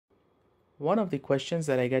One of the questions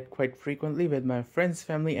that I get quite frequently with my friends,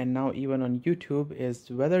 family, and now even on YouTube is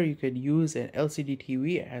whether you could use an LCD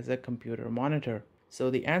TV as a computer monitor. So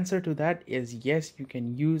the answer to that is yes, you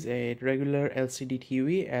can use a regular LCD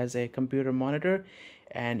TV as a computer monitor.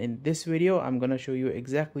 And in this video, I'm going to show you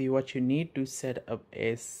exactly what you need to set up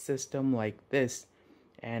a system like this.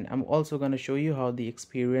 And I'm also going to show you how the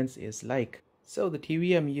experience is like. So the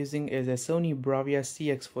TV I'm using is a Sony Bravia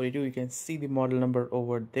CX42. You can see the model number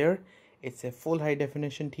over there. It's a full high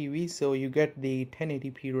definition TV, so you get the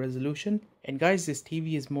 1080p resolution. And guys, this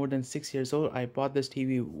TV is more than 6 years old. I bought this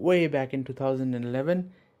TV way back in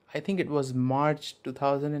 2011. I think it was March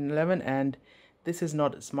 2011, and this is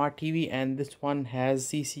not a smart TV, and this one has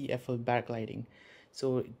CCFL backlighting.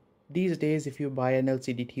 So these days, if you buy an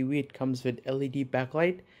LCD TV, it comes with LED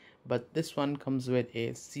backlight, but this one comes with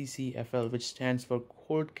a CCFL, which stands for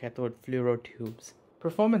cold cathode fluoro tubes.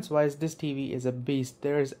 Performance wise, this TV is a beast.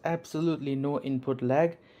 There is absolutely no input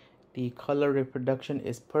lag. The color reproduction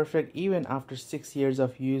is perfect. Even after 6 years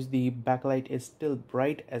of use, the backlight is still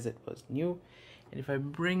bright as it was new. And if I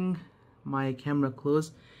bring my camera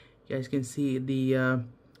close, you guys can see the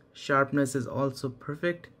sharpness is also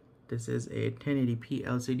perfect. This is a 1080p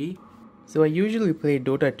LCD. So I usually play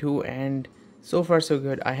Dota 2, and so far so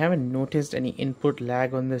good. I haven't noticed any input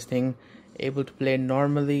lag on this thing. Able to play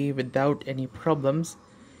normally without any problems,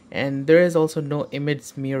 and there is also no image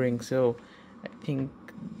smearing, so I think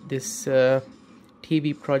this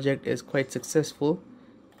TV project is quite successful.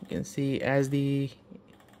 You can see as the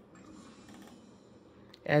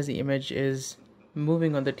image is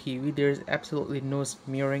moving on the TV, there is absolutely no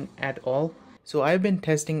smearing at all. So I've been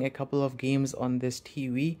testing a couple of games on this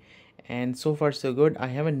TV, and so far so good. I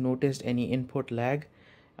haven't noticed any input lag.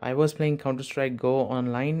 I was playing Counter-Strike Go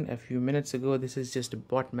online a few minutes ago. This is just a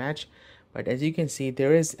bot match, but as you can see,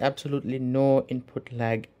 there is absolutely no input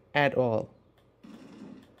lag at all.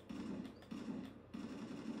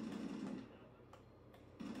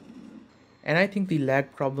 And I think the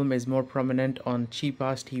lag problem is more prominent on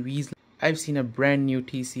cheap-ass TVs. I've seen a brand new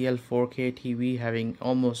TCL 4K TV having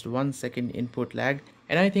almost 1 second input lag.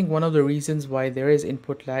 And I think one of the reasons why there is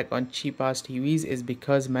input lag on cheap-ass TVs is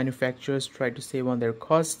because manufacturers try to save on their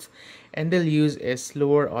costs, and they'll use a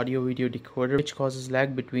slower audio-video decoder, which causes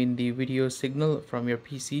lag between the video signal from your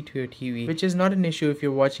PC to your TV, which is not an issue if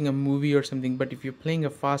you're watching a movie or something, but if you're playing a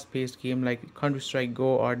fast-paced game like Counter-Strike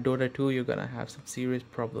Go or Dota 2, you're gonna have some serious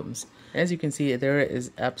problems. As you can see, there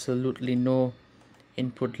is absolutely no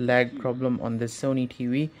input lag problem on this Sony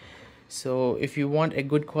TV. So if you want a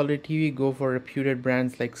good quality TV, go for reputed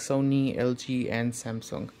brands like Sony, LG, and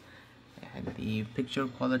Samsung. And the picture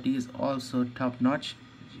quality is also top notch.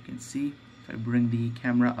 As you can see, if I bring the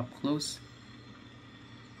camera up close,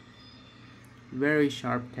 very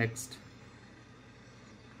sharp text.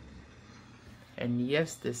 And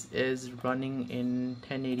yes, this is running in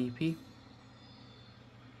 1080p.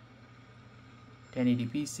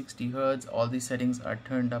 1080p, 60 Hz, all the settings are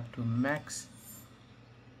turned up to max.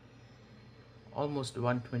 Almost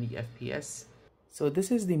 120 FPS. So this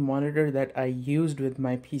is the monitor that I used with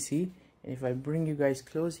my PC, and if I bring you guys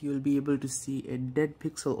close, you'll be able to see a dead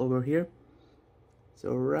pixel over here.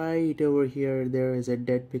 So right over here there is a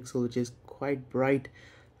dead pixel, which is quite bright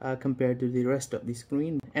compared to the rest of the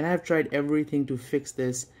screen. And I've tried everything to fix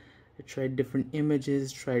this. I tried different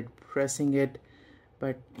images, tried pressing it,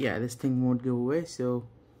 but yeah, this thing won't go away. So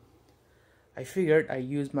I figured I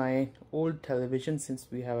use my old television since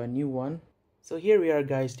we have a new one. So here we are,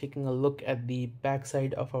 guys, taking a look at the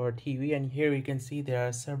backside of our TV, and here you can see there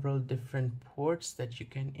are several different ports that you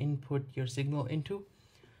can input your signal into.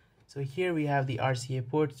 So here we have the RCA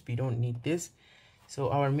ports. We don't need this.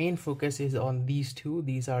 So our main focus is on these two.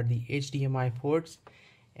 These are the HDMI ports,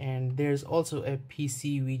 and there's also a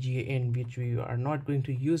PC VGA in, which we are not going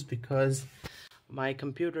to use because my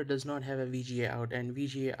computer does not have a VGA out, and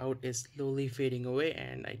VGA out is slowly fading away,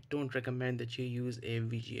 and I don't recommend that you use a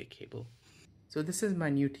VGA cable. So this is my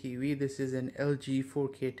new TV. This is an LG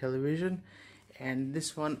 4K television, and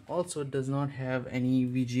this one also does not have any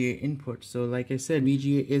VGA input. So like I said,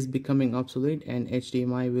 VGA is becoming obsolete, and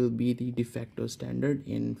HDMI will be the de facto standard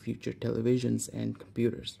in future televisions and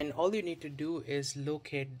computers. And all you need to do is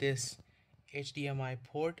locate this HDMI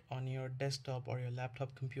port on your desktop or your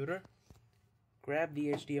laptop computer. Grab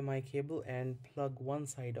the HDMI cable and plug one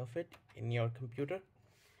side of it in your computer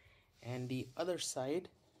and the other side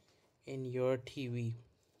in your TV,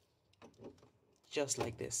 just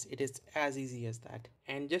like this. It is as easy as that.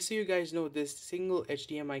 And just so you guys know, this single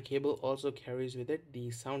HDMI cable also carries with it the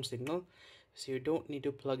sound signal, so you don't need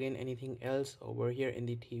to plug in anything else over here in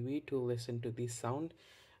the TV to listen to the sound.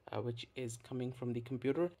 which is coming from the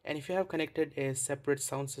computer. And if you have connected a separate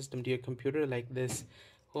sound system to your computer like this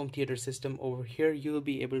home theater system over here, you'll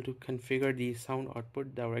be able to configure the sound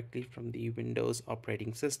output directly from the Windows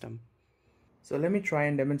operating system. So let me try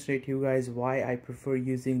and demonstrate you guys why I prefer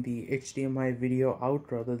using the HDMI video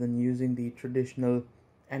out rather than using the traditional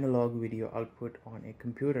analog video output on a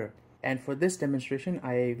computer. And for this demonstration,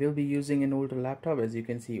 I will be using an older laptop, as you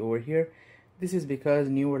can see over here. This is because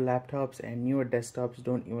newer laptops and newer desktops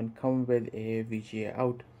don't even come with a VGA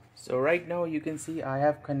out. So right now you can see I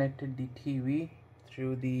have connected the TV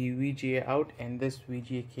through the VGA out, and this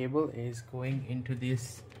VGA cable is going into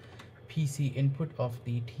this PC input of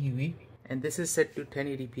the TV, and this is set to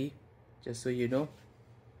 1080p, just so you know.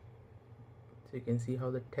 So you can see how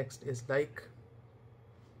the text is like.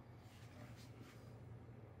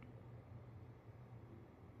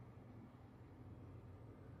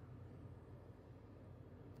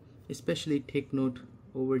 Especially take note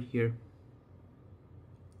over here,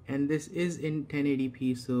 and this is in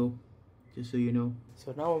 1080p, so just so you know.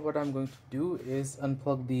 So now what I'm going to do is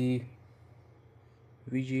unplug the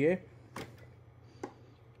VGA,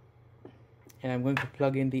 and I'm going to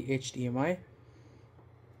plug in the HDMI,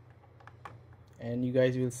 and you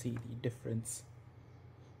guys will see the difference.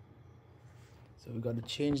 So we got to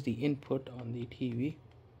change the input on the TV.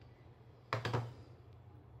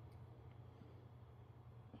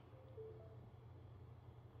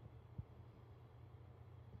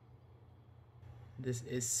 This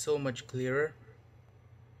is so much clearer.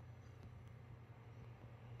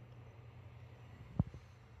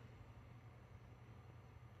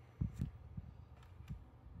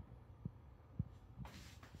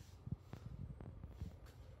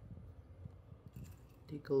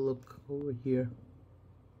 Take a look over here.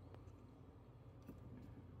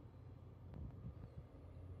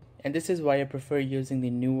 And this is why I prefer using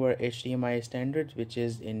the newer HDMI standards, which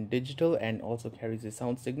is in digital and also carries a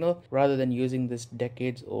sound signal, rather than using this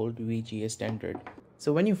decades old VGA standard.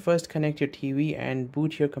 So when you first connect your TV and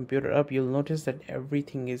boot your computer up, you'll notice that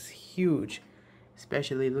everything is huge.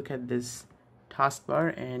 Especially look at this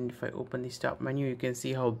taskbar, and if I open the start menu, you can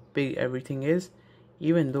see how big everything is,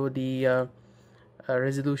 even though the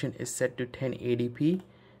resolution is set to 1080p.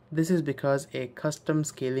 This is because a custom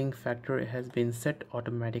scaling factor has been set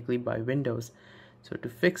automatically by Windows. So to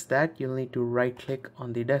fix that, you'll need to right click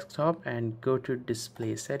on the desktop and go to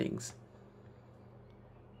display settings.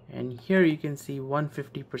 And here you can see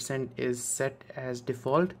 150% is set as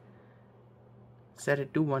default. Set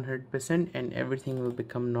it to 100% and everything will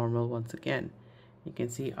become normal once again. You can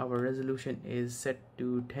see our resolution is set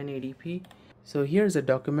to 1080p. So here's a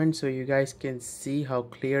document so you guys can see how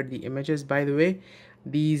clear the image is. By the way,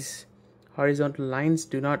 these horizontal lines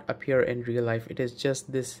do not appear in real life. It is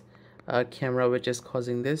just this camera which is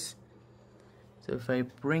causing this. So if I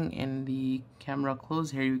bring in the camera close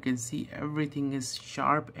here, you can see everything is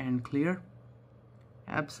sharp and clear.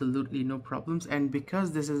 Absolutely no problems. And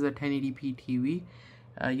because this is a 1080p TV,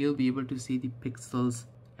 you'll be able to see the pixels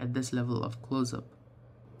at this level of close-up.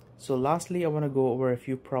 So lastly, I want to go over a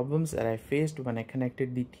few problems that I faced when I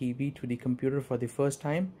connected the TV to the computer for the first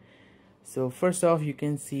time. So first off, you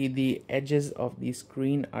can see the edges of the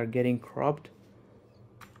screen are getting cropped.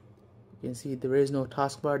 You can see there is no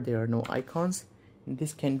taskbar, there are no icons, and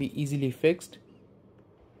this can be easily fixed.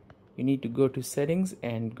 You need to go to settings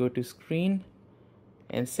and go to screen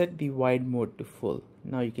and set the wide mode to full.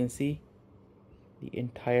 Now you can see the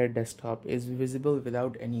entire desktop is visible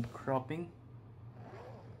without any cropping.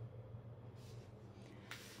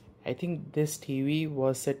 I think this TV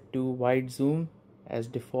was set to wide zoom as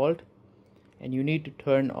default, and you need to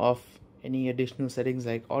turn off any additional settings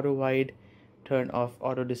like auto wide, turn off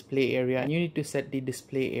auto display area, and you need to set the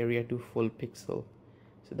display area to full pixel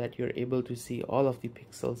so that you're able to see all of the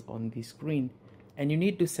pixels on the screen. And you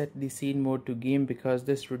need to set the scene mode to game because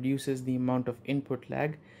this reduces the amount of input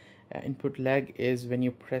lag. Input lag is when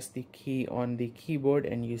you press the key on the keyboard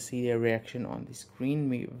and you see a reaction on the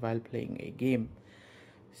screen while playing a game.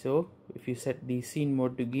 So if you set the scene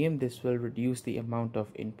mode to game, this will reduce the amount of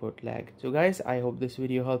input lag. So guys, I hope this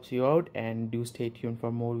video helps you out, and do stay tuned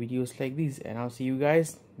for more videos like these, and I'll see you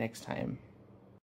guys next time.